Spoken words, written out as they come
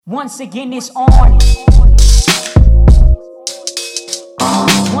Once again, it's on.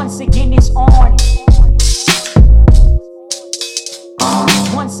 Once again, it's on.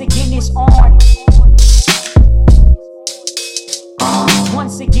 Once again, it's on.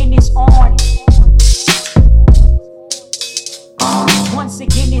 Once again, it's on. Once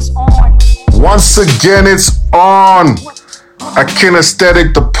again, it's on. Once again, it's on. A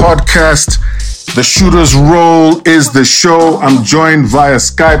Kinesthetic, the podcast. The Shooter's Roll is the show. I'm joined via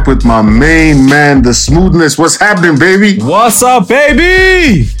Skype with my main man, The Smoothness. What's happening, baby? What's up,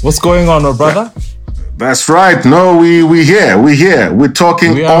 baby? What's going on, my brother? That's right. No, we here. We're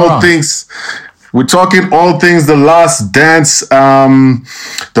talking all things. We're talking all things The Last Dance.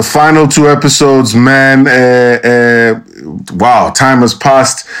 The final two episodes, man. Wow, time has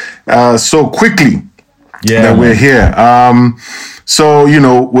passed so quickly that we're here. So,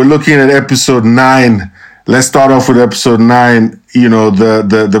 we're looking at episode 9. Let's start off with episode 9.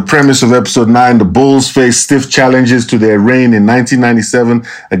 The premise of episode 9, the Bulls face stiff challenges to their reign in 1997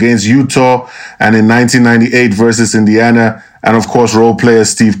 against Utah and in 1998 versus Indiana. And of course, role player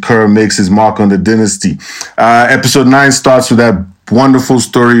Steve Kerr makes his mark on the dynasty. Episode 9 starts with that wonderful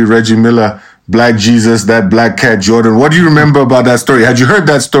story, Reggie Miller, Black Jesus, that Black Cat Jordan. What do you remember about that story? Had you heard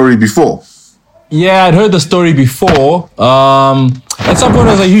that story before? Yeah, I'd heard the story before. At some point,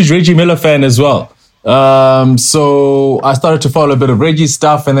 I was a huge Reggie Miller fan as well. So I started to follow a bit of Reggie's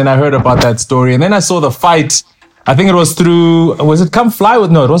stuff, and then I heard about that story. And then I saw the fight. I think it was was it Come Fly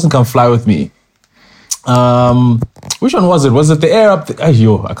With? No, it wasn't Come Fly With Me. Which one was it? Was it the Air Up? I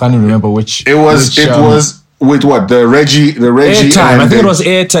can't even remember which. It was with what? The Reggie Airtime. I think it was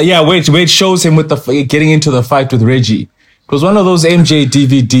Airtime. Yeah, where it shows him with getting into the fight with Reggie. It was one of those MJ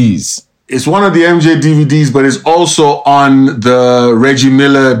DVDs. It's one of the MJ DVDs, but it's also on the Reggie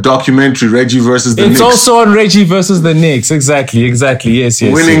Miller documentary, Reggie versus the Knicks. It's also on Reggie versus the Knicks. Exactly. Yes.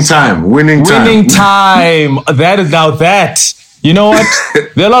 Winning time. That. You know what?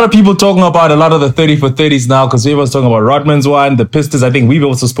 There are a lot of people talking about a lot of the 30 for 30s now because everyone's talking about Rodman's one, the Pistons. I think we've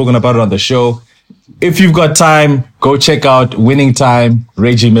also spoken about it on the show. If you've got time, go check out Winning Time,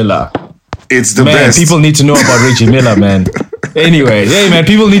 Reggie Miller. It's the best. People need to know about Reggie Miller, man. Anyway,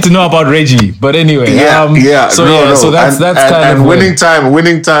 people need to know about Reggie. But anyway, So that's kind of Winning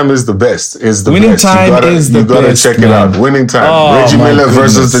Time is the best. Winning Time is the best. You gotta check it out. Winning Time. Reggie Miller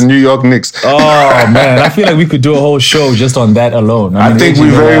versus the New York Knicks. Oh man, I feel like we could do a whole show just on that alone. I think we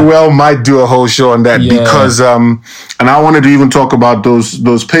very well might do a whole show on that because and I wanted to even talk about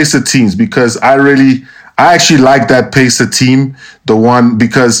those Pacer teams because I actually like that Pacer team, the one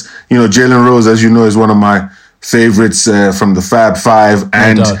because Jalen Rose, as you know, is one of my favorites from the Fab Five,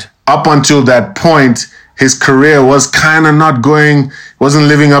 and up until that point, his career was kind of wasn't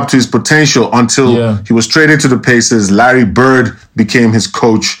living up to his potential until he was traded to the Pacers. Larry Bird became his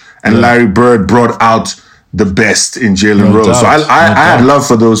coach, and Larry Bird brought out the best in Jalen Rose. So I had love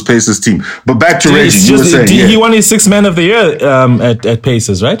for those Pacers team. But back to Reggie, you were saying, he won his 6th Man of the Year at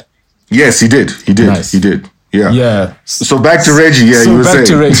Pacers, right? Yes, he did. Nice. He did. Yeah. So back to Reggie. Yeah, you were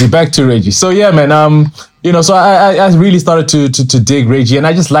saying. Back to Reggie. So yeah, man. So I really started to dig Reggie, and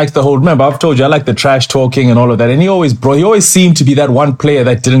I just liked the whole. Remember, I've told you I like the trash talking and all of that. And he always seemed to be that one player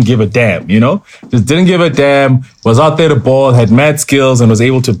that didn't give a damn. Just didn't give a damn. Was out there to ball, had mad skills, and was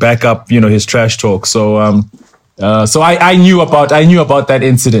able to back up his trash talk. So I knew about that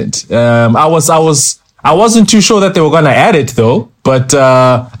incident. I wasn't too sure that they were going to add it though, but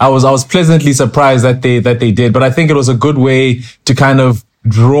I was pleasantly surprised that they did. But I think it was a good way to kind of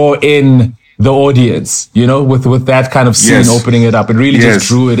draw in the audience, with that kind of scene opening it up. It really just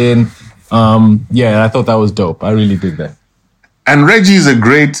drew it in. I thought that was dope. I really did that. And Reggie's a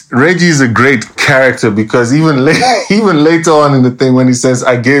great character because even later on in the thing when he says,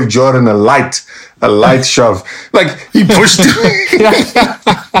 "I gave Jordan a light shove," like he pushed him.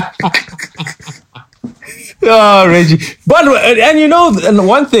 Oh, Reggie. But, and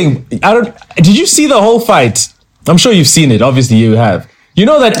one thing, did you see the whole fight? I'm sure you've seen it. Obviously you have. You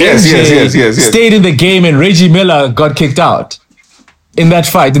know that MJ stayed in the game and Reggie Miller got kicked out in that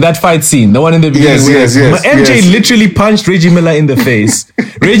fight scene, the one in the beginning. MJ literally punched Reggie Miller in the face.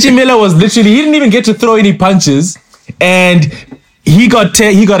 Reggie Miller he didn't even get to throw any punches, and he got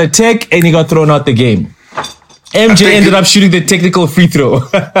a tech and he got thrown out the game. MJ ended up shooting the technical free throw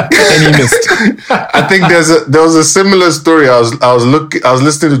and he missed. I think there was a similar story. I was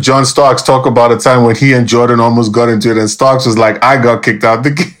listening to John Starks talk about a time when he and Jordan almost got into it, and Starks was like, "I got kicked out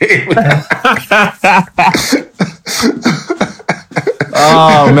the game."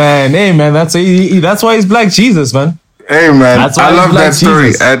 Oh man, hey man, that's why he's Black Jesus, man. Hey man, I love that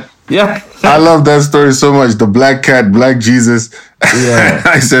story. Yeah. I love that story so much. The black cat, black Jesus. Yeah.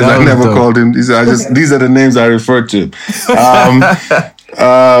 I said I never called him. He said, these are the names I refer to.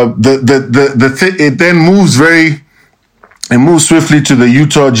 It then moves swiftly to the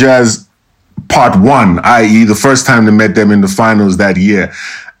Utah Jazz part 1, i.e. the first time they met them in the finals that year.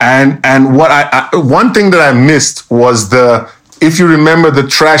 And what one thing that I missed was if you remember the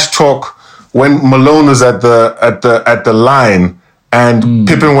trash talk when Malone was at the line and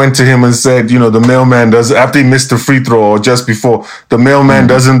Pippen went to him and said, the mailman after he missed the free throw or just before, the mailman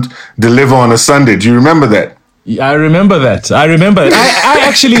doesn't deliver on a Sunday. Do you remember that? I remember that.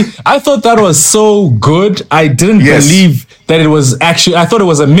 I thought that was so good. I didn't believe that it was actually, I thought it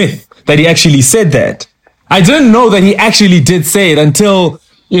was a myth that he actually said that. I didn't know that he actually did say it until,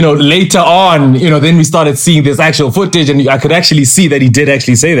 later on, then we started seeing this actual footage and I could actually see that he did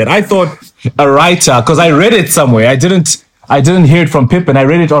actually say that. I thought a writer, because I read it somewhere. I didn't hear it from Pippen. I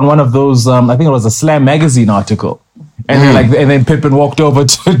read it on one of those, I think it was a Slam magazine article. And then Pippen walked over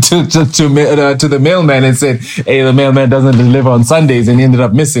to the mailman and said, "Hey, the mailman doesn't deliver on Sundays," and he ended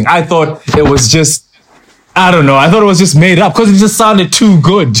up missing. I thought it was just, I don't know. I thought it was just made up because it just sounded too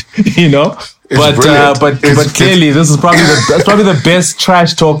good, But clearly, this is probably the best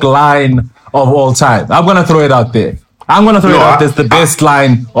trash talk line of all time. I'm gonna throw it out there. It's the best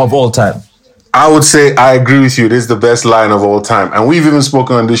line of all time. I would say I agree with you. It is the best line of all time. And we've even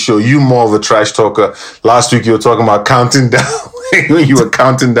spoken on this show. You more of a trash talker. Last week you were talking about counting down. When you were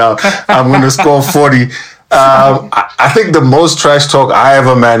counting down, I'm going to score 40. I think the most trash talk I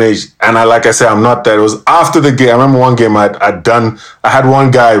ever managed, and like I said, I'm not that. It was after the game. I remember one game I had one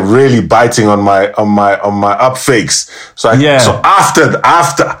guy really biting on my up fakes. So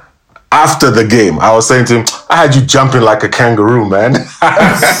after the game, I was saying to him, I had you jumping like a kangaroo, man.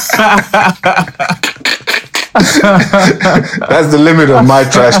 That's the limit of my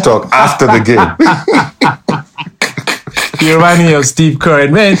trash talk after the game. You remind me of Steve Kerr.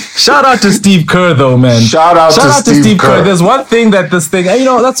 And man, shout out to Steve Kerr though, man. Shout out to Steve Kerr. There's one thing that this thing,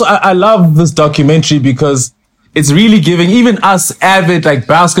 that's why I love this documentary because it's really giving even us avid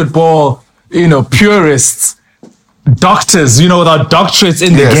basketball, purists, doctors, with our doctorates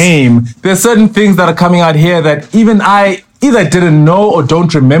in the game. There's certain things that are coming out here that even I either didn't know or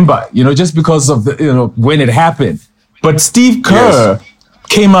don't remember, just because of when it happened. But Steve Kerr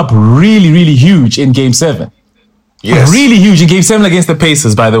came up really, really huge in Game 7. Yes. Really huge in Game 7 against the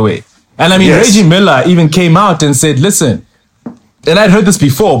Pacers, by the way. And Reggie Miller even came out and said, listen, and I'd heard this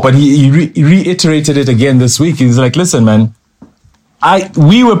before, but he reiterated it again this week. He's like, listen, man,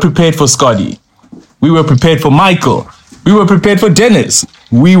 we were prepared for Scotty. We were prepared for Michael. We were prepared for Dennis.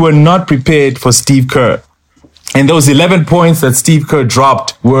 We were not prepared for Steve Kerr. And those 11 points that Steve Kerr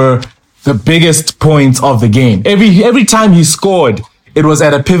dropped were the biggest points of the game. Every time he scored, it was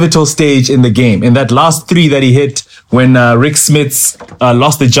at a pivotal stage in the game. And that last 3 that he hit when Rick Smits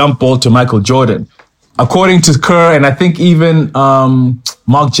lost the jump ball to Michael Jordan. According to Kerr, and I think even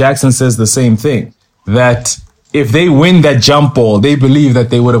Mark Jackson says the same thing, that if they win that jump ball, they believe that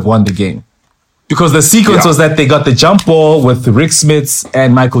they would have won the game. Because the sequence was that they got the jump ball with Rick Smits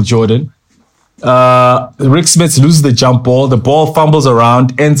and Michael Jordan. Rick Smits loses the jump ball. The ball fumbles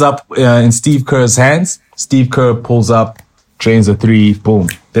around, ends up in Steve Kerr's hands. Steve Kerr pulls up, drains a 3, boom.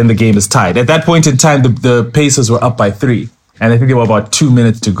 Then the game is tied. At that point in time, the Pacers were up by 3. And I think there were about 2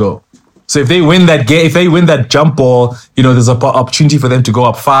 minutes to go. So if they win that game, if they win that jump ball, there's an opportunity for them to go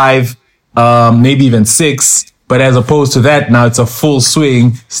up 5, maybe even 6. But as opposed to that, now it's a full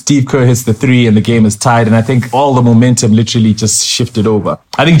swing. Steve Kerr hits the 3 and the game is tied. And I think all the momentum literally just shifted over.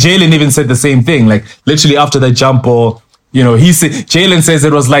 I think Jalen even said the same thing. Literally after that jump ball, Jalen says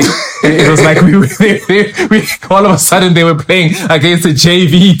it was like we all of a sudden they were playing against a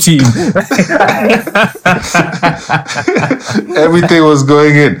JV team. Everything was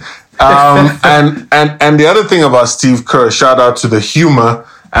going in. And the other thing about Steve Kerr, shout out to the humor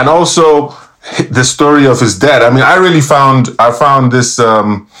and also the story of his dad. I found this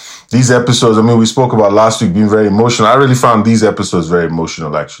these episodes. We spoke about last week being very emotional. I really found these episodes very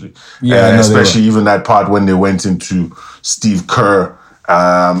emotional, actually. Yeah, especially even that part when they went into Steve Kerr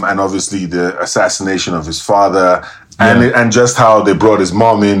and obviously the assassination of his father and just how they brought his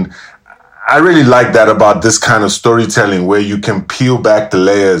mom in. I really like that about this kind of storytelling where you can peel back the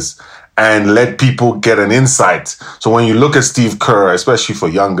layers and let people get an insight. So when you look at Steve Kerr, especially for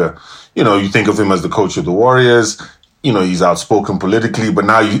younger, you think of him as the coach of the Warriors. He's outspoken politically, but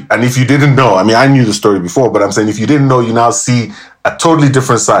now and if you didn't know, I knew the story before, but I'm saying if you didn't know, you now see a totally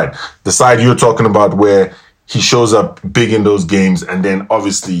different side. The side you're talking about where he shows up big in those games and then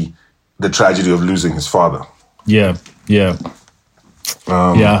obviously the tragedy of losing his father. Yeah.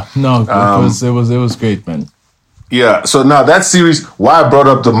 It was great, man. Yeah, so now that series, why I brought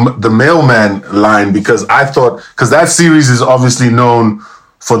up the mailman line, because that series is obviously known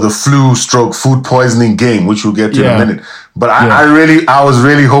for the food poisoning game, which we'll get to in a minute. But I was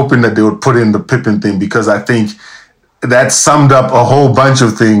really hoping that they would put in the Pippen thing, because I think that summed up a whole bunch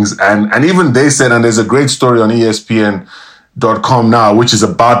of things. And even they said, and there's a great story on ESPN.com now, which is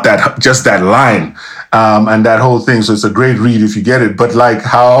about just that line. And that whole thing. So it's a great read if you get it. But like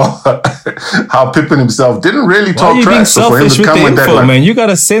how Pippen himself didn't really talk trash. So for him to come with that line, man, you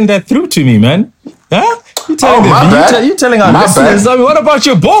gotta send that through to me, man. Huh? You telling you telling our listeners? I mean, what about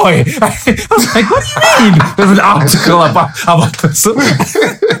your boy? I was like, what do you mean? There's an article about this.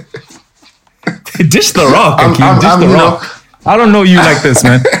 Dish the rock, Akeem. Dish the rock. I don't know you like this,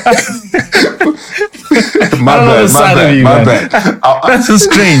 man. My bad. That's so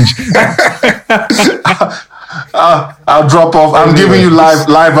strange. I'll drop off. I'm giving you live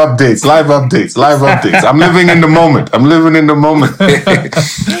updates. I'm living in the moment.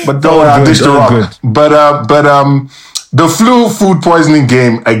 But don't worry, I'll dish the rock. But the food poisoning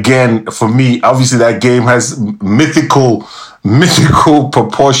game, again, for me, obviously that game has mythical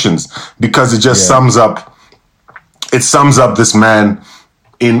proportions, because it just sums up this man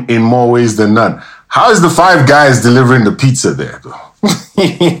in more ways than none. How is the Five Guys delivering the pizza there, though?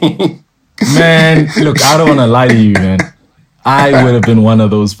 Man, look, I don't want to lie to you, man. I would have been one of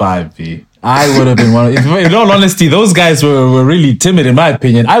those 5, P. I would have been one. In all honesty, those guys were really timid, in my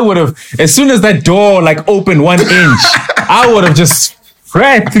opinion. I would have, as soon as that door like opened 1 inch, I would have just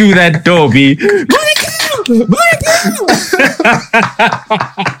right through that door, B.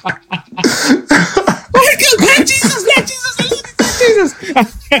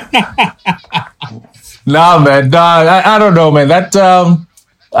 Nah, man. I don't know, man. That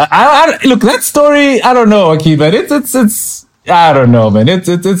look, that story. I don't know, Akeem, man. It's. I don't know, man.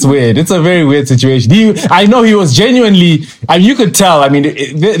 It's weird. It's a very weird situation. I know he was genuinely. I mean, you could tell. I mean,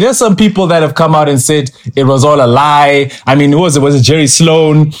 there's some people that have come out and said it was all a lie. I mean, was it Jerry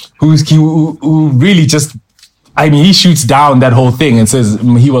Sloan who really just. I mean, he shoots down that whole thing and says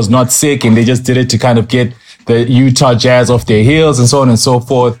he was not sick and they just did it to kind of get the Utah Jazz off their heels and so on and so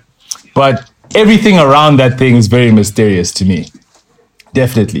forth. But everything around that thing is very mysterious to me.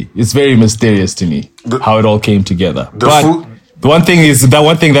 Definitely. It's very mysterious to me how it all came together. But the one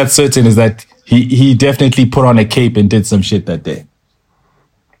thing that's certain is that he definitely put on a cape and did some shit that day.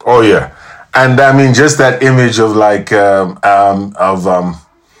 Oh, yeah. And I mean, just that image of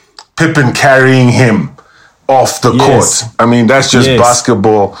Pippen carrying him off the court. I mean, that's just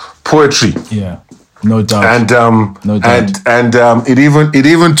basketball poetry. Yeah, no doubt. And it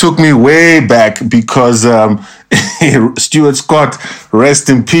even took me way back, because Stuart Scott, rest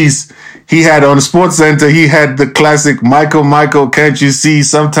in peace. He had on SportsCenter. He had the classic Michael. Can't you see?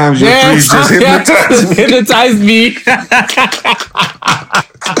 Sometimes your threes just hypnotize me.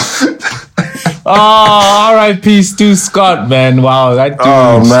 Oh, R.I.P. Stu Scott, man. Wow, that dude.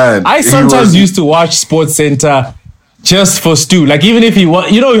 Oh, man. I sometimes used to watch SportsCenter just for Stu. Like, even if you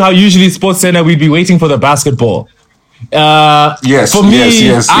know how usually SportsCenter we'd be waiting for the basketball. Yes. For me,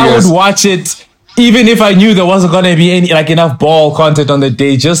 I would yes. watch it even if I knew there wasn't going to be enough ball content on the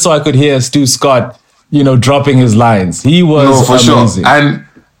day, just so I could hear Stu Scott, dropping his lines. He was amazing. Sure.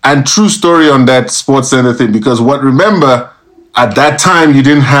 And true story on that SportsCenter thing, because remember, at that time you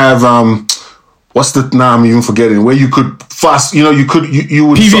didn't have I'm even forgetting, where you could fast, you would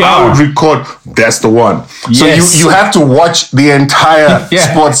PVR. So I would record, that's the one. So you have to watch the entire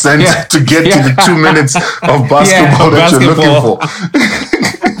SportsCenter to get to the 2 minutes of basketball that you're looking for.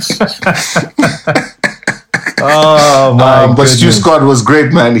 Oh my! But Stu Scott was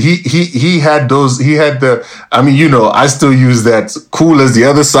great, man. He had those. He had the. I mean, I still use that. Cool as the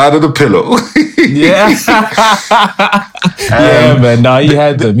other side of the pillow. Yeah. Yeah, man. No, he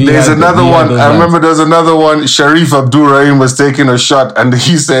had them. There's another one. I remember there's another one. Sharif Abdur-Rahim was taking a shot, and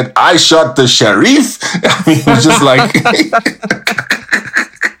he said, "I shot the Sharif." I mean, it was just like.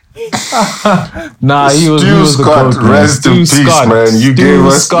 Nah, he was. Stu Scott, rest in peace, man. You gave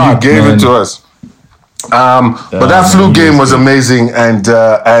it to us. But that flu game was amazing, and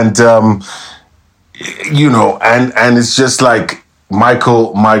it's just like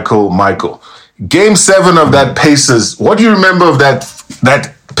Michael. Game 7 of that Pacers. What do you remember of that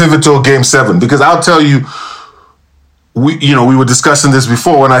pivotal Game 7? Because I'll tell you, we were discussing this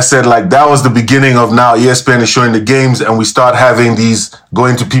before when I said like that was the beginning of now ESPN is showing the games, and we start having these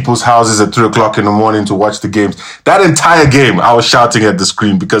going to people's houses at 3:00 in the morning to watch the games. That entire game, I was shouting at the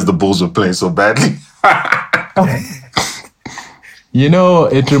screen because the Bulls were playing so badly.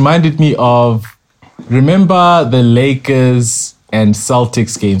 It reminded me of, remember the Lakers and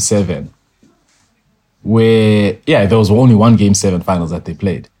Celtics Game 7, where, there was only one Game 7 finals that they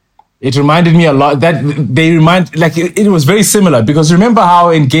played. It reminded me a lot it was very similar, because remember how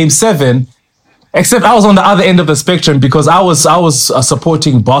in Game 7, except I was on the other end of the spectrum because I was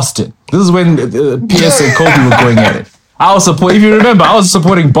supporting Boston. This is when PS and Kobe were going at it. If you remember, I was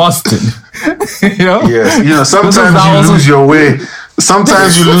supporting Boston. You know? Yes. Sometimes you lose your way.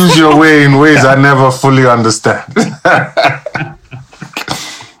 Sometimes you lose your way in ways I never fully understand.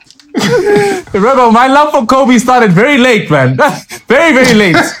 Remember, my love for Kobe started very late, man. Very, very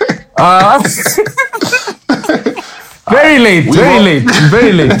late. Very late.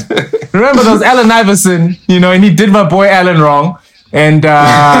 Remember, there was Allen Iverson, and he did my boy Allen wrong. And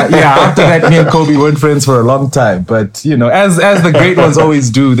after that, me and Kobe weren't friends for a long time. But, as the great ones always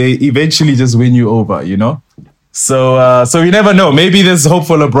do, they eventually just win you over, So you never know. Maybe there's hope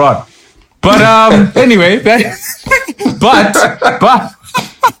for LeBron. But anyway,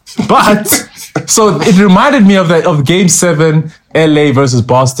 so it reminded me of Game 7, LA versus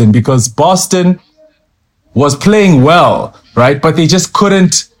Boston, because Boston was playing well, right? But they just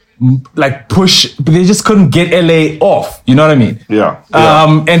couldn't push. They just couldn't get LA off. You know what I mean? Yeah.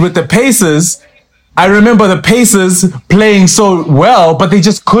 And with the Pacers, I remember the Pacers playing so well, but they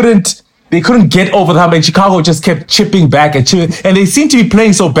just couldn't. They couldn't get over the hump, and Chicago just kept chipping back and they seemed to be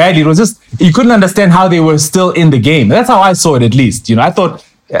playing so badly. It was just, you couldn't understand how they were still in the game. That's how I saw it, at least. I thought,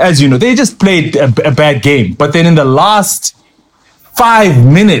 as you know, they just played a bad game. But then in the last 5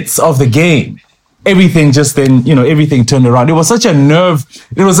 minutes of the game, everything turned around. It was such a nerve.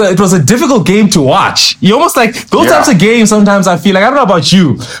 It was a difficult game to watch. You almost those types of games. Sometimes I feel I don't know about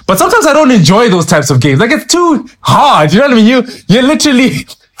you, but sometimes I don't enjoy those types of games. It's too hard. You know what I mean? You're literally,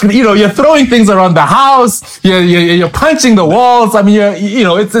 you're throwing things around the house. You're punching the walls. I mean,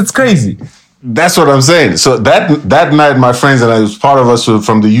 it's crazy. That's what I'm saying. So that night, my friends and I, was part of us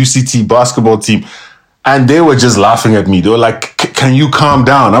from the UCT basketball team, and they were just laughing at me. They were like, "Can you calm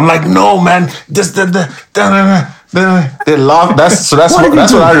down?" I'm like, "No, man. Just they laugh." That's what I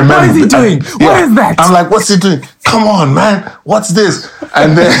remember. What is he doing? What is that? I'm like, "What's he doing? Come on, man. What's this?"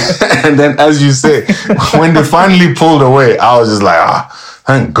 And then as you say, when they finally pulled away, I was just like,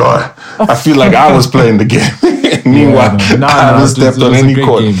 thank God. I feel like I was playing the game. Meanwhile, I haven't stepped on any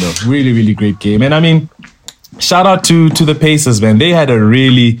court. Game, though. Really, really great game. And I mean, shout out to the Pacers, man. They had a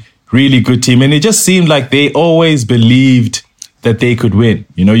really, really good team. And it just seemed like they always believed that they could win.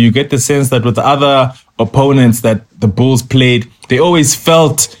 You get the sense that with the other opponents that the Bulls played, it always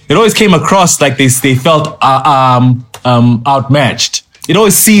came across like they felt outmatched. It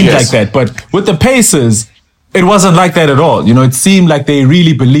always seemed like that. But with the Pacers, it wasn't like that at all. It seemed like they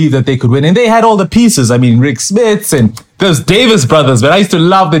really believed that they could win. And they had all the pieces. I mean, Rick Smits and those Davis brothers, man. I used to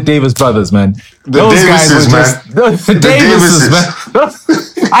love the Davis brothers, man. Those Davises, guys were just, man. The Davises, man.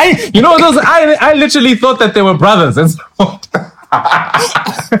 I literally thought that they were brothers. And so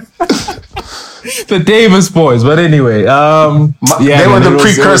the Davis boys. But anyway, they were the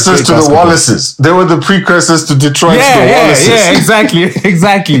precursors to the Wallaces. They were the precursors to Detroit's the Wallaces. Yeah,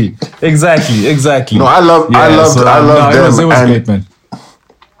 exactly. No, I loved them. It was great, man.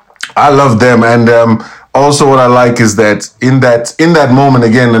 I love them, and also what I like is that in that moment,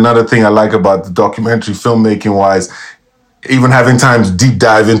 again, another thing I like about the documentary filmmaking wise, even having time to deep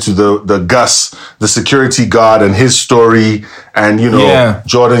dive into the Gus, the security guard, and his story, and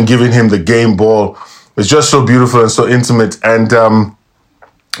Jordan giving him the game ball. It's just so beautiful and so intimate, and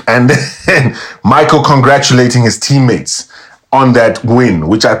then Michael congratulating his teammates on that win,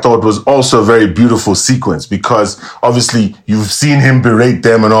 which I thought was also a very beautiful sequence, because obviously you've seen him berate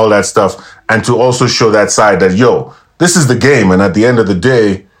them and all that stuff, and to also show that side that, this is the game, and at the end of the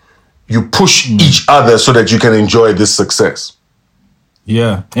day, you push each other so that you can enjoy this success.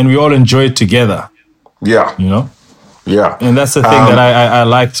 Yeah, and we all enjoy it together. Yeah. Yeah. And that's the thing that I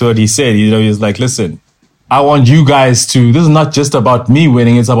liked what he said. He's like, listen, I want you guys to, this is not just about me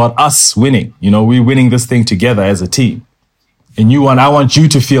winning, it's about us winning. We're winning this thing together as a team. And I want you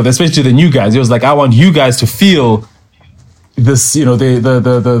to feel, especially the new guys. He was like, I want you guys to feel this,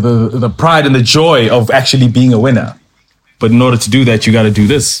 the pride and the joy of actually being a winner. But in order to do that, you got to do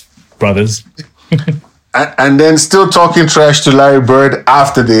this, brothers. And then still talking trash to Larry Bird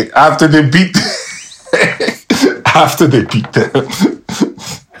after they beat them.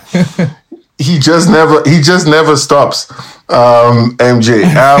 He just never stops, MJ.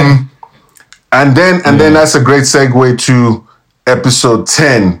 And then that's a great segue to episode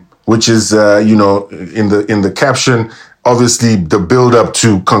 10, which is in the caption, obviously the build up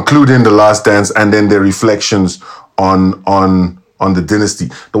to concluding The Last Dance, and then the reflections on on the dynasty.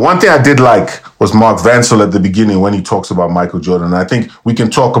 The one thing I did like was Mark Vansel at the beginning when he talks about Michael Jordan. And I think we can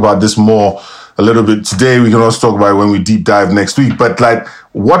talk about this more a little bit today. We can also talk about it when we deep dive next week. But like,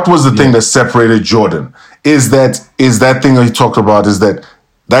 what was the thing that separated Jordan? Is that thing that he talked about is that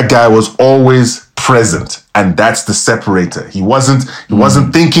guy was always present, and that's the separator. He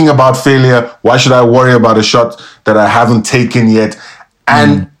wasn't thinking about failure. Why should I worry about a shot that I haven't taken yet?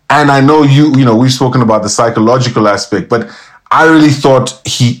 And I know you know, we've spoken about the psychological aspect, but I really thought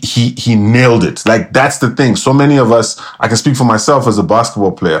he nailed it. Like, that's the thing. So many of us, I can speak for myself as a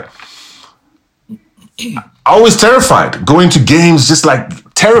basketball player, I was terrified going to games, just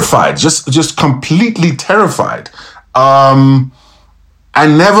like terrified, just completely terrified.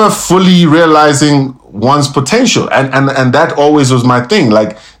 And never fully realizing one's potential. And that always was my thing,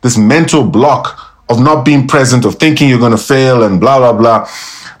 like this mental block of not being present, of thinking you're going to fail and blah, blah, blah.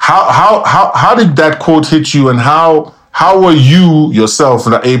 How did that quote hit you, and how were you yourself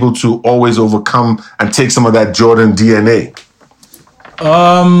able to always overcome and take some of that Jordan DNA?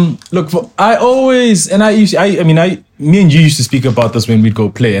 Look, I always, and me and you used to speak about this when we'd go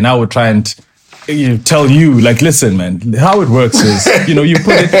play, and I would try and tell you, like, listen, man, how it works is, you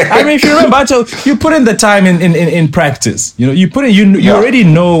put it. I mean, if you remember, you put in the time in practice. You put in, you already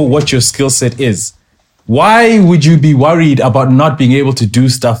know what your skill set is. Why would you be worried about not being able to do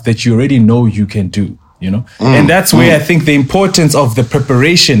stuff that you already know you can do? And that's where I think the importance of the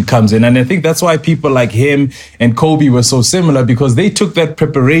preparation comes in. And I think that's why people like him and Kobe were so similar, because they took that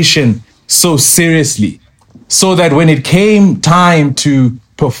preparation so seriously, so that when it came time to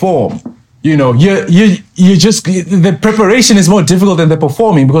perform, you just, the preparation is more difficult than the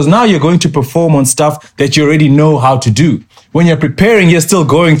performing, because now you're going to perform on stuff that you already know how to do. When you're preparing, you're still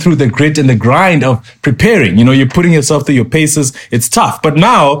going through the grit and the grind of preparing. You're putting yourself through your paces. It's tough, but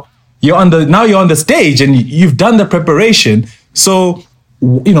now you're on the stage and you've done the preparation. So,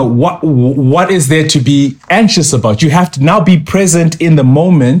 what is there to be anxious about? You have to now be present in the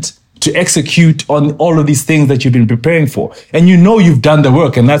moment to execute on all of these things that you've been preparing for. And you've done the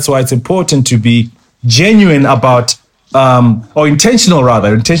work. And that's why it's important to be genuine about, or intentional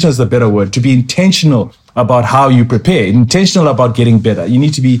rather. Intentional is the better word. To be intentional about how you prepare, intentional about getting better. You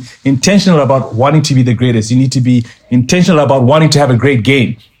need to be intentional about wanting to be the greatest. You need to be intentional about wanting to have a great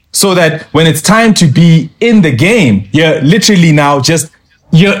game, so that when it's time to be in the game, you're literally now just,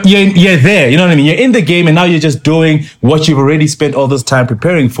 you're there. You know what I mean? You're in the game, and now you're just doing what you've already spent all this time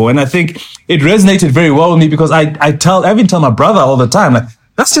preparing for. And I think it resonated very well with me, because I even tell my brother all the time, like,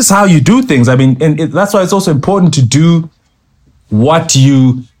 that's just how you do things. I mean, and that's why it's also important to do what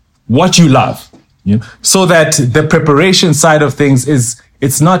you love, so that the preparation side of things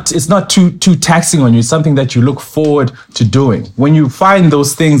it's not too taxing on you. It's something that you look forward to doing. When you find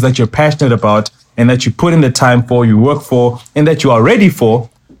those things that you're passionate about and that you put in the time for, you work for, and that you are ready for,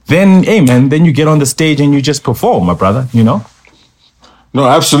 then, hey man, then you get on the stage and you just perform, my brother, No,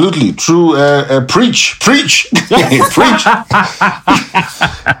 absolutely. True. Preach. Preach.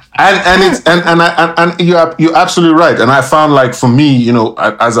 and you're absolutely right. And I found, like, for me,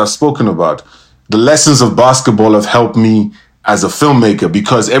 as I've spoken about, the lessons of basketball have helped me as a filmmaker,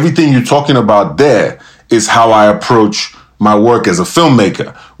 because everything you're talking about there is how I approach my work as a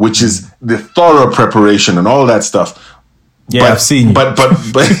filmmaker, which is the thorough preparation and all that stuff. Yeah, I've seen you. But in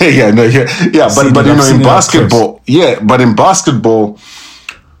basketball, in basketball,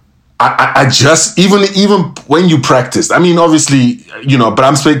 I just, even when you practice, I mean, obviously, but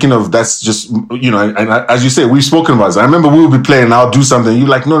I'm speaking of, that's just, and as you say, we've spoken about this. I remember we would be playing and I'll do something. You're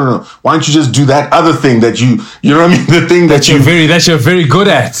like, no. Why don't you just do that other thing that you know what I mean? The thing that you're very good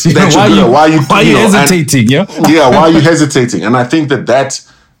at. Why are you hesitating? Why are you hesitating? And I think that's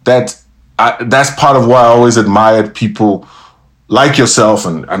part of why I always admired people like yourself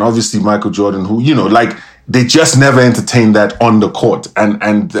and obviously Michael Jordan, who, they just never entertained that on the court.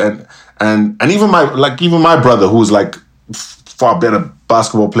 And even my brother, who's like far better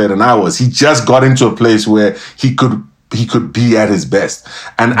basketball player than I was, he just got into a place where he could be at his best.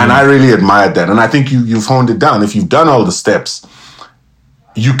 And I really admired that. And I think you've honed it down. If you've done all the steps,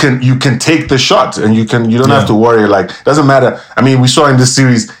 you can take the shot, and you don't have to worry. Like, doesn't matter. I mean, we saw in this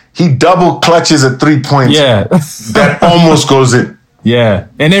series, he double clutches a 3-point that almost goes in. Yeah,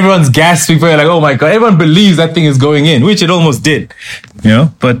 and everyone's gasping for it, like, oh my God, everyone believes that thing is going in, which it almost did,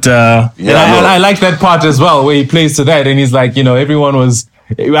 but I like that part as well, where he plays to that, and he's like, I had everyone on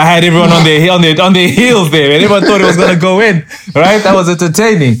their heels there, and everyone thought it was going to go in, right? That was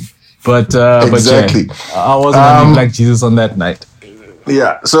entertaining, but exactly. I wasn't running like Jesus on that night.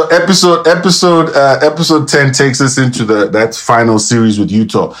 Yeah, so episode 10 takes us into that final series with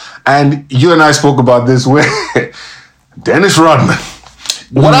Utah, and you and I spoke about this, where Dennis Rodman.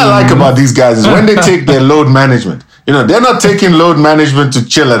 What I like about these guys is when they take their load management, they're not taking load management to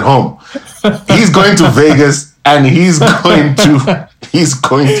chill at home. He's going to Vegas and he's going to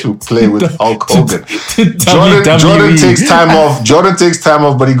play with Hulk Hogan. Jordan takes time off. Jordan takes time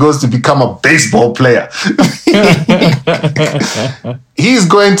off, but he goes to become a baseball player. He's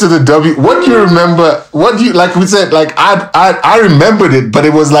going to the What do you remember? Like we said? Like I remembered it, but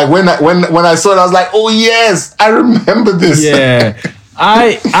it was like when I saw it, I was like, oh yes, I remember this. Yeah.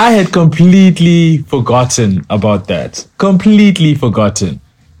 I had completely forgotten about that. Completely forgotten.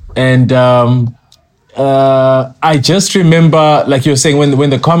 And I just remember, like you were saying,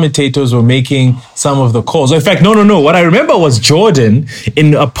 when the commentators were making some of the calls. In fact, no. What I remember was Jordan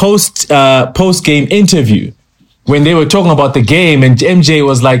in a post game interview when they were talking about the game, and MJ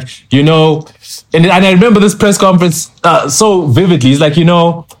was like, and I remember this press conference so vividly. He's like,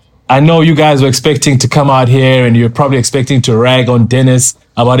 I know you guys were expecting to come out here and you're probably expecting to rag on Dennis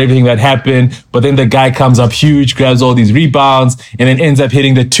about everything that happened. But then the guy comes up huge, grabs all these rebounds, and then ends up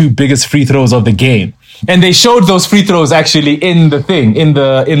hitting the 2 biggest free throws of the game. And they showed those free throws actually in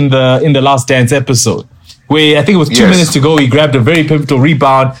the Last Dance episode, where I think it was 2 minutes to go. He grabbed a very pivotal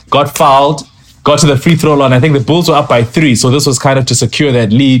rebound, got fouled, got to the free throw line. I think the Bulls were up by 3. So this was kind of to secure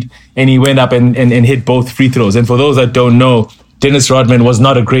that lead. And he went up and hit both free throws. And for those that don't know, Dennis Rodman was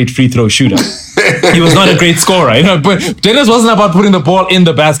not a great free throw shooter. He was not a great scorer, but Dennis wasn't about putting the ball in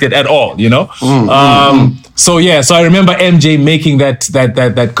the basket at all, So I remember MJ making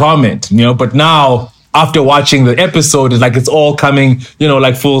that comment, but now after watching the episode, it's like it's all coming,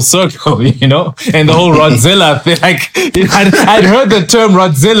 like full circle, and the whole Rodzilla thing, like I'd heard the term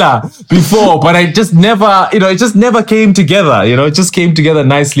Rodzilla before, but I just never, it just never came together, it just came together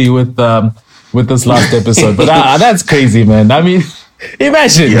nicely with this last episode. But that's crazy, man. I mean,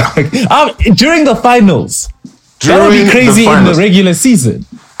 imagine during the finals. That would be crazy in the regular season.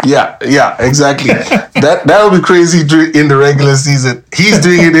 Yeah, exactly. that would be crazy in the regular season. He's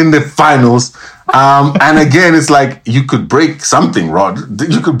doing it in the finals. And again, it's like you could break something, Rod.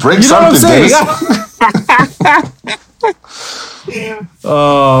 You could break something, Dennis.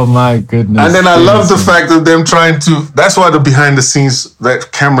 Oh my goodness. And then I love the fact of them trying to, that's why the behind the scenes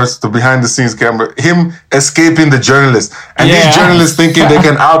camera, him escaping the journalist. And these journalists thinking they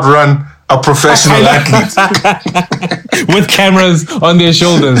can outrun a professional athlete. With cameras on their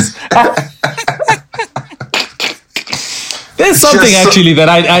shoulders. There's something actually that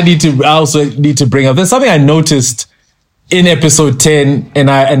I also need to bring up. There's something I noticed in episode 10 and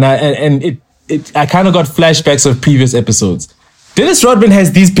I kind of got flashbacks of previous episodes. Dennis Rodman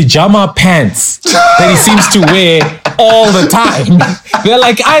has these pajama pants that he seems to wear all the time. They're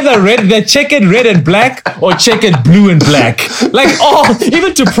like either they're checkered red and black or checkered blue and black. Like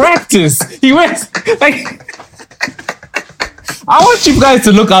even to practice, he wears like. I want you guys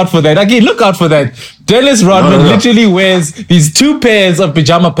to look out for that. Again, look out for that. Dennis Rodman literally wears these 2 pairs of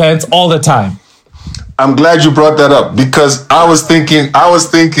pajama pants all the time. I'm glad you brought that up because I was thinking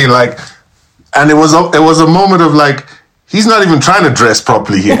like, and it was a moment of like, he's not even trying to dress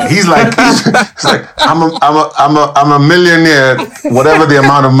properly here. He's like, I'm a millionaire, whatever the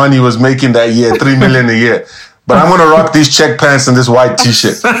amount of money he was making that year, $3 million a year. But I'm gonna rock these check pants and this white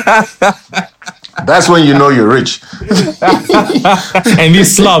t-shirt. That's when you know you're rich. And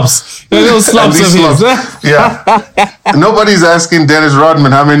these slobs. Little slobs of his. Yeah. Nobody's asking Dennis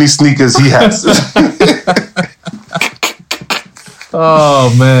Rodman how many sneakers he has. Oh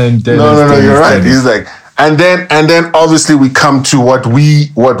man. Dennis, no, you're right. Dennis. He's like, and then obviously we come to what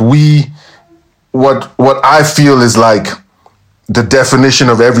I feel is like the definition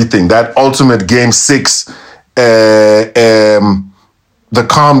of everything. That ultimate game 6, the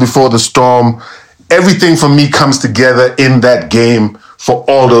calm before the storm. Everything for me comes together in that game for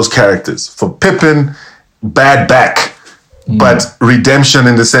all those characters. For Pippen, bad back, but redemption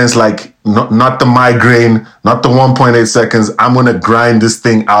in the sense like not the migraine, not the 1.8 seconds. I'm going to grind this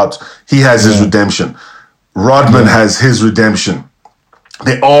thing out. He has his redemption. Rodman has his redemption.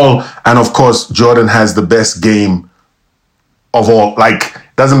 They all, and of course, Jordan has the best game of all. Like,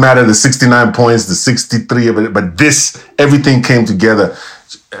 doesn't matter the 69 points, the 63 of it, but everything came together.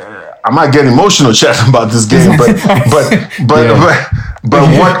 I might get emotional chatting about this game, but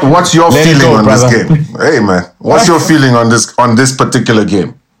what's your feeling on this game? Hey man, what's your feeling on this particular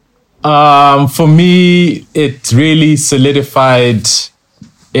game? For me, it really solidified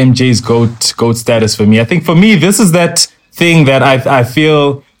MJ's GOAT status for me. I think for me, this is that thing that I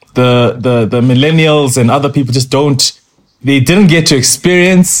feel the millennials and other people just didn't get to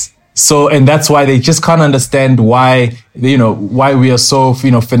experience. So, and that's why they just can't understand why we are so,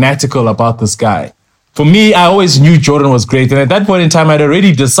 fanatical about this guy. for me, I always knew Jordan was great. And at that point in time, I'd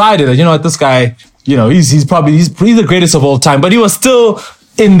already decided that, you know what, this guy, you know, he's the greatest of all time. But he was still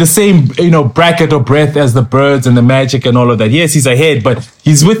in the same, you know, bracket or breadth as the Birds and the Magic and all of that. Yes, he's ahead, but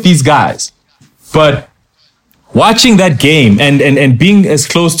he's with these guys. But watching that game and being as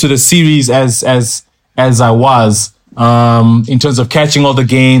close to the series as I was, in terms of catching all the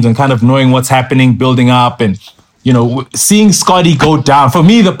games and kind of knowing what's happening, building up, and, you know, seeing Scotty go down. For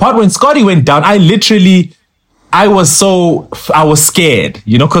me, the part when Scotty went down, I was scared,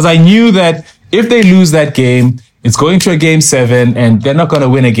 you know, because I knew that if they lose that game, it's going to a game 7 and they're not going to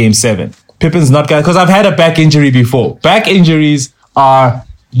win a game 7. Pippen's not going to, because I've had a back injury before. Back injuries are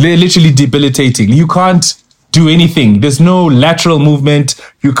literally debilitating. You can't do anything. There's no lateral movement.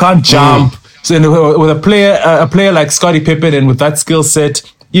 You can't jump. So with a player like Scottie Pippen, and with that skill set,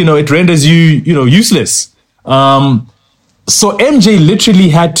 you know, it renders you useless. So MJ literally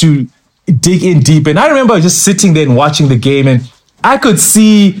had to dig in deep. And I remember just sitting there and watching the game, and I could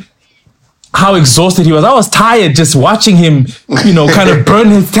see how exhausted he was. I was tired just watching him, you know, kind of burn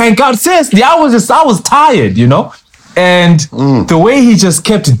his tank out. Seriously, I was tired, you know? And the way he just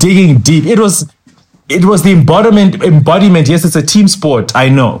kept digging deep, it was the embodiment. Yes, it's a team sport, I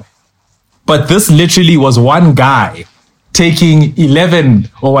know. But this literally was one guy taking 11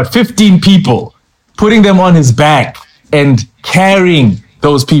 or 15 people, putting them on his back and carrying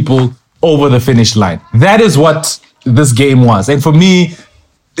those people over the finish line. That is what this game was. And for me,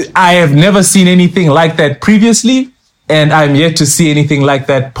 I have never seen anything like that previously, and I'm yet to see anything like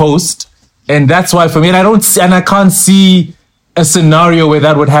that post. And that's why for me, I can't see a scenario where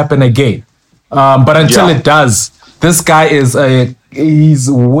that would happen again. But until it does, this guy he's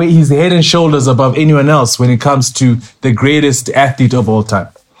head and shoulders above anyone else when it comes to the greatest athlete of all time.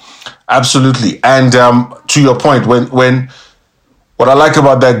 Absolutely. And to your point, when what I like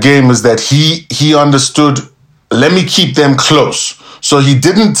about that game is that he understood, let me keep them close. So he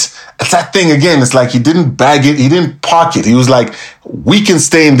didn't, it's that thing again, it's like he didn't bag it, he didn't park it. He was like, we can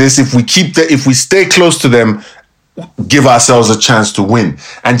stay in this if we stay close to them, give ourselves a chance to win.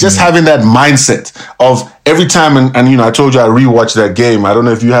 And just having that mindset of every time, and you know, I told you I rewatched that game. I don't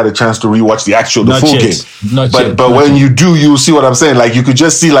know if you had a chance to rewatch the full game. But when you do, you'll see what I'm saying. Like, you could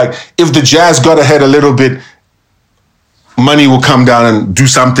just see, like, if the Jazz got ahead a little bit, Money will come down and do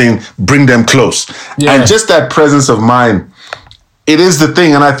something, bring them close. Yeah. And just that presence of mind, it is the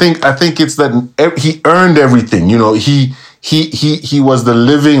thing. And I think it's that he earned everything. You know, he was the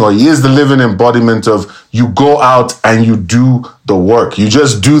living, or he is the living embodiment of, you go out and you do the work. You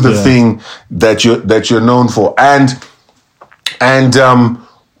just do the thing that you're known for. And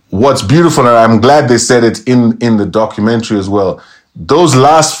what's beautiful, and I'm glad they said it in the documentary as well, those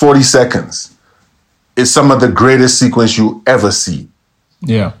last 40 seconds is some of the greatest sequence you ever see.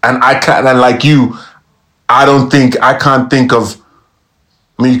 Yeah. And I can't think of,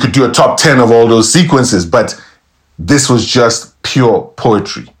 I mean, you could do a top 10 of all those sequences, but this was just pure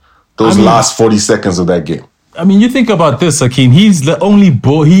poetry. Those last 40 seconds of that game. I mean, you think about this, Akeem. He's the only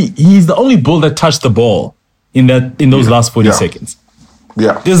bull. He's the only bull that touched the ball in those last 40 seconds.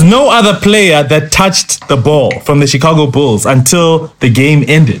 Yeah. There's no other player that touched the ball from the Chicago Bulls until the game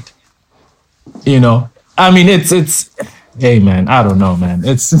ended. You know, I mean, it's. Hey man, I don't know, man.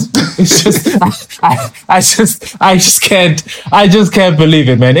 It's just I just can't believe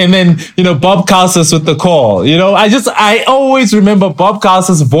it, man. And then, you know, Bob Costas with the call. You know, I always remember Bob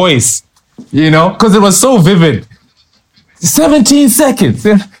Costas' voice, you know, because it was so vivid. 17 seconds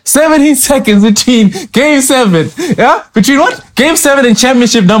between Game 7. Yeah? Between what? Game 7 and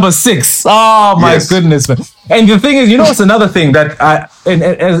championship number 6. Oh, my goodness, man. And the thing is, you know, it's another thing that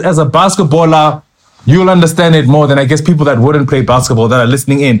as a basketballer, you'll understand it more than, I guess, people that wouldn't play basketball that are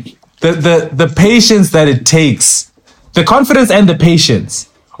listening in. The patience that it takes, the confidence and the patience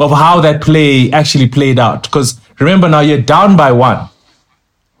of how that play actually played out. Because remember now, you're down by 1.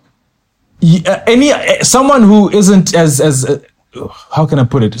 Someone who isn't as how can I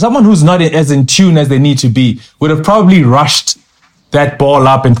put it? Someone who's not as in tune as they need to be would have probably rushed that ball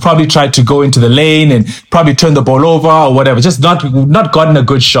up and probably tried to go into the lane and probably turn the ball over or whatever. Just not gotten a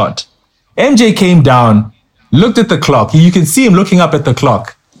good shot. MJ came down, looked at the clock. You can see him looking up at the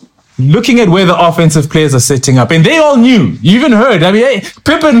clock, looking at where the offensive players are setting up. And they all knew. You even heard. I mean, hey,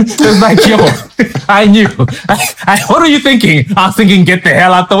 Pippen was like, yo, I knew. What are you thinking? I was thinking, get the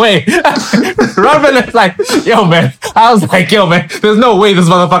hell out the way. Robin is like, yo, man. I was like, yo, man, there's no way this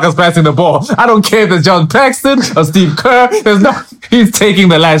motherfucker's passing the ball. I don't care if it's John Paxson or Steve Kerr. He's taking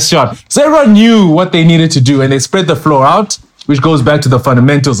the last shot. So everyone knew what they needed to do, and they spread the floor out, which goes back to the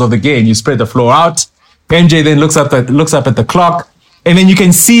fundamentals of the game. You spread the floor out. MJ then looks up at the clock. And then you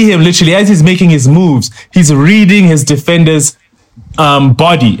can see him literally as he's making his moves, he's reading his defender's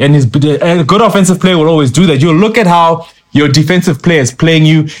body. And a good offensive player will always do that. You'll look at how your defensive player is playing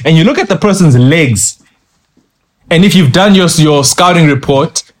you, and you look at the person's legs. And if you've done your scouting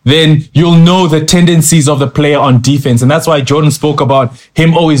report, then you'll know the tendencies of the player on defense. And that's why Jordan spoke about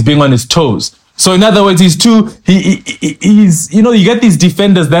him always being on his toes. So in other words, he's you get these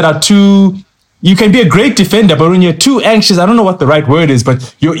defenders that are too, you can be a great defender, but when you're too anxious, I don't know what the right word is,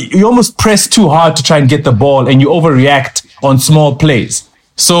 but you almost press too hard to try and get the ball and you overreact on small plays.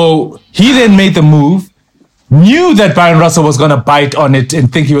 So he then made the move, knew that Byron Russell was going to bite on it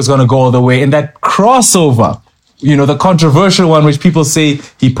and think he was going to go all the way. And that crossover, the controversial one, which people say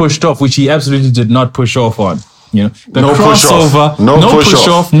he pushed off, which he absolutely did not push off on. The no crossover,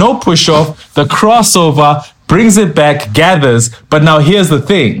 no push off. The crossover brings it back, gathers. But now here's the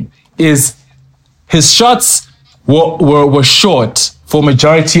thing: is his shots were short for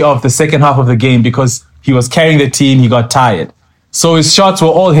majority of the second half of the game because he was carrying the team. He got tired, so his shots were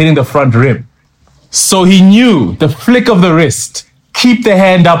all hitting the front rim. So he knew the flick of the wrist, keep the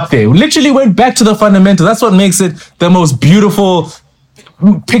hand up there. Literally went back to the fundamentals. That's what makes it the most beautiful,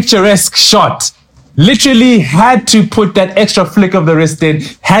 picturesque shot. Literally had to put that extra flick of the wrist in,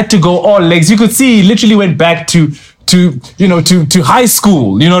 had to go all legs. You could see he literally went back to high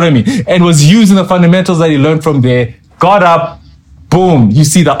school, you know what I mean? And was using the fundamentals that he learned from there, got up, boom. You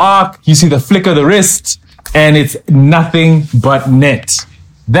see the arc, you see the flick of the wrist, and it's nothing but net.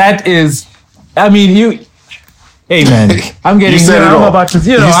 That is, hey man, I'm getting. I'm about to.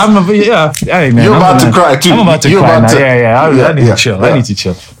 Hey man, you're about to cry too. I'm about to cry now. I need to chill. I need to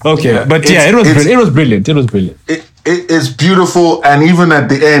chill. Okay, but it was brilliant. It was brilliant. It's beautiful, and even at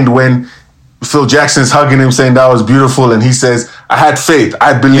the end when Phil Jackson's hugging him, saying that was beautiful, and he says, "I had faith.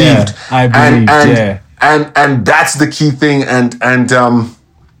 I believed." Yeah, I believed. And that's the key thing. And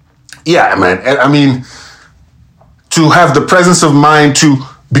yeah, man. I mean, to have the presence of mind to.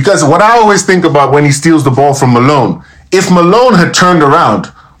 Because what I always think about when he steals the ball from Malone, if Malone had turned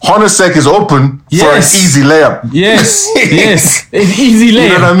around, Hornacek is open for an easy layup. Yes, an easy layup. You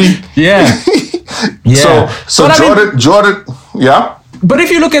know what I mean? Yeah. So Jordan, yeah. But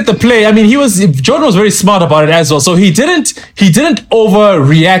if you look at the play, Jordan was very smart about it as well. So he didn't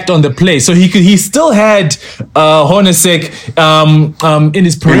overreact on the play. So he still had Hornacek in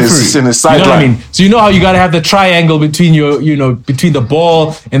his periphery, in his sideline. You know what I mean? So you know how you got to have the triangle between between the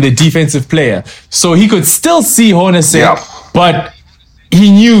ball and the defensive player. So he could still see Hornacek, but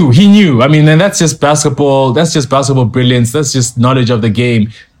he knew. And that's just basketball. That's just basketball brilliance. That's just knowledge of the game.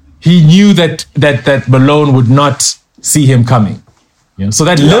 He knew that Malone would not see him coming. So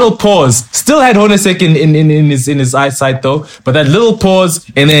that little pause still had Hornacek in his eyesight though, but that little pause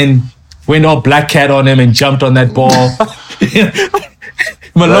and then went all black cat on him and jumped on that ball.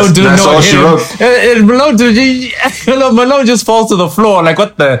 Malone didn't know what hit him. Malone just falls to the floor like,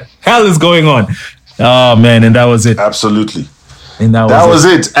 what the hell is going on? Oh man, and that was it. Absolutely. And that was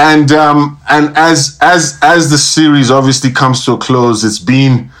it. And as the series obviously comes to a close, it's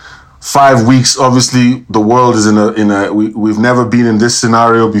been 5 weeks. Obviously, the world is we've never been in this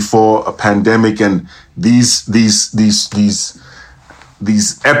scenario before, a pandemic, and these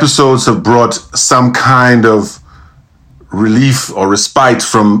episodes have brought some kind of relief or respite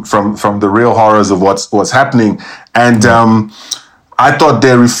from the real horrors of what's happening. And I thought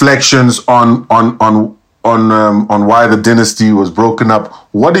their reflections on why the dynasty was broken up.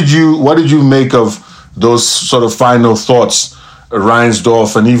 What did you make of those sort of final thoughts?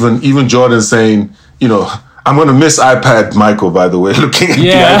 Reinsdorf and even Jordan saying, I'm going to miss iPad Michael, by the way, looking at the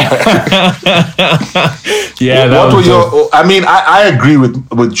iPad. I agree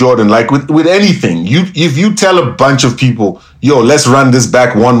with Jordan. Like with anything, if you tell a bunch of people, let's run this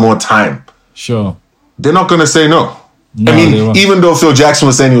back one more time. Sure. They're not going to say no. Even though Phil Jackson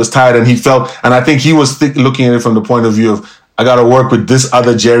was saying he was tired and he felt, and I think he was looking at it from the point of view of, I got to work with this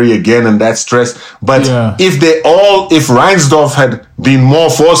other Jerry again and that stress. But if Reinsdorf had been more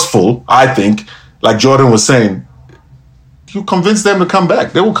forceful, I think, like Jordan was saying, you convince them to come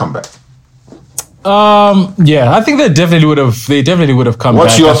back. They will come back. I think they definitely would have. They definitely would have come back.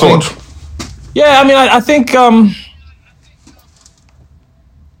 What's your thought? I think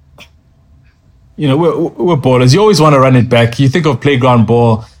we're ballers. You always want to run it back. You think of playground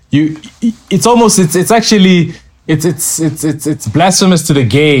ball. It's blasphemous to the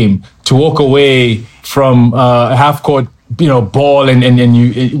game to walk away from a half court, ball and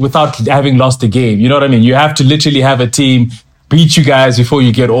you without having lost the game. You know what I mean? You have to literally have a team beat you guys before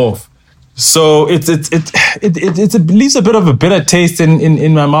you get off. So it leaves a bit of a bitter taste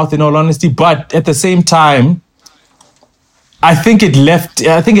in my mouth, in all honesty. But at the same time, I think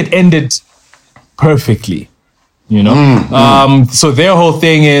it ended perfectly, you know? So their whole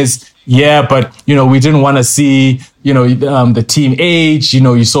thing is, yeah, but, you know, we didn't want to see, you know, the team age. You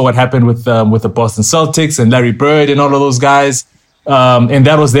know, you saw what happened with the Boston Celtics and Larry Bird and all of those guys. And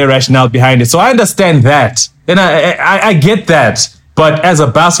that was their rationale behind it. So I understand that. And I get that. But as a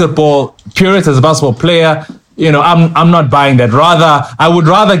basketball purist, as a basketball player, you know, I'm not buying that. I would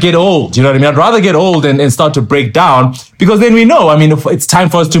rather get old. You know what I mean? I'd rather get old and start to break down, because then we know, I mean, it's time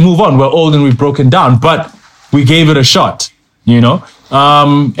for us to move on. We're old and we've broken down, but we gave it a shot, you know?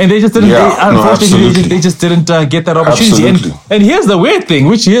 And they just didn't, unfortunately, they just didn't get that opportunity. And here's the weird thing,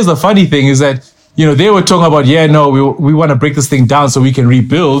 here's the funny thing, is that, you know, they were talking about, we want to break this thing down so we can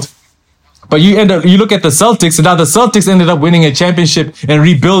rebuild. But you look at the Celtics, and now the Celtics ended up winning a championship and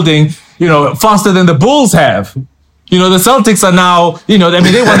rebuilding, you know, faster than the Bulls have. You know, the Celtics are now, you know, I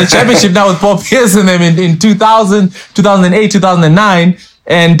mean, they won the championship now with Paul Pierce and them in 2000, 2008, 2009.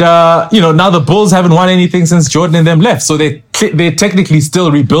 And, you know, now the Bulls haven't won anything since Jordan and them left. So they're technically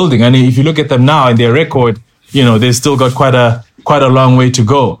still rebuilding. I mean, if you look at them now and their record, you know, they've still got quite a long way to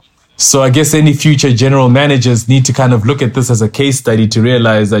go. So I guess any future general managers need to kind of look at this as a case study to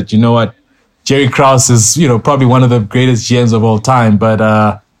realize that, you know what, Jerry Krause is, you know, probably one of the greatest GMs of all time.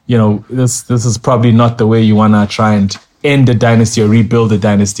 But, you know, this is probably not the way you want to try and end a dynasty or rebuild a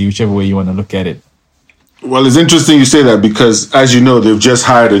dynasty, whichever way you want to look at it. Well, it's interesting you say that, because, as you know, they've just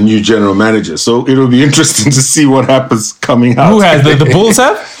hired a new general manager. So it'll be interesting to see what happens coming out. Who has? The Bulls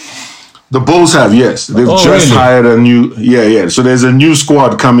have? The Bulls have, yes. They've just hired a new... Yeah. So there's a new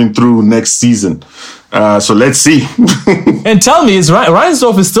squad coming through next season. So let's see. And tell me,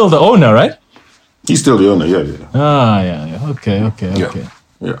 Reinsdorf is still the owner, right? He's still the owner, yeah. Yeah. Okay.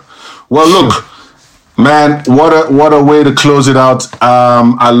 Yeah. Well, look, man, what a way to close it out.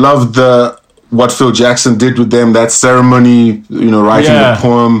 I love what Phil Jackson did with them, that ceremony, you know, writing the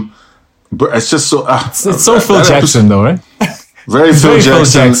poem. But it's just so... it's so Phil Jackson, though, right? Very Phil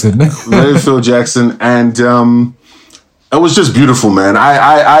Jackson. Very Phil Jackson. And it was just beautiful, man.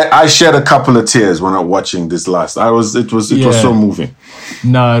 I shed a couple of tears when I was watching this last. It was so moving.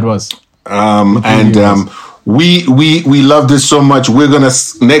 No, it was. We love this so much.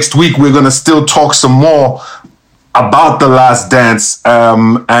 Next week we're gonna still talk some more about The Last Dance,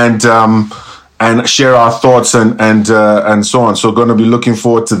 and share our thoughts and so on. So gonna be looking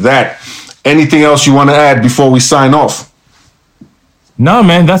forward to that. Anything else you want to add before we sign off? No,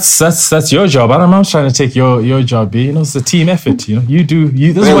 man, that's your job. I'm not trying to take your job, B. You know, it's a team effort. You know,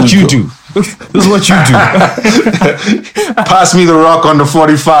 this is what you do. This is what you do. Pass me the rock on the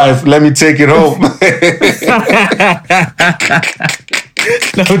 45. Let me take it home.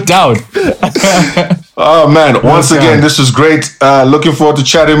 No doubt. Oh, man. Once again, this was great. Looking forward to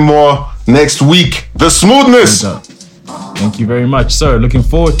chatting more next week. The Smoothness. No doubt. Thank you very much, sir. Looking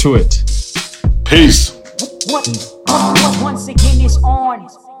forward to it. Peace. Once again, it's on.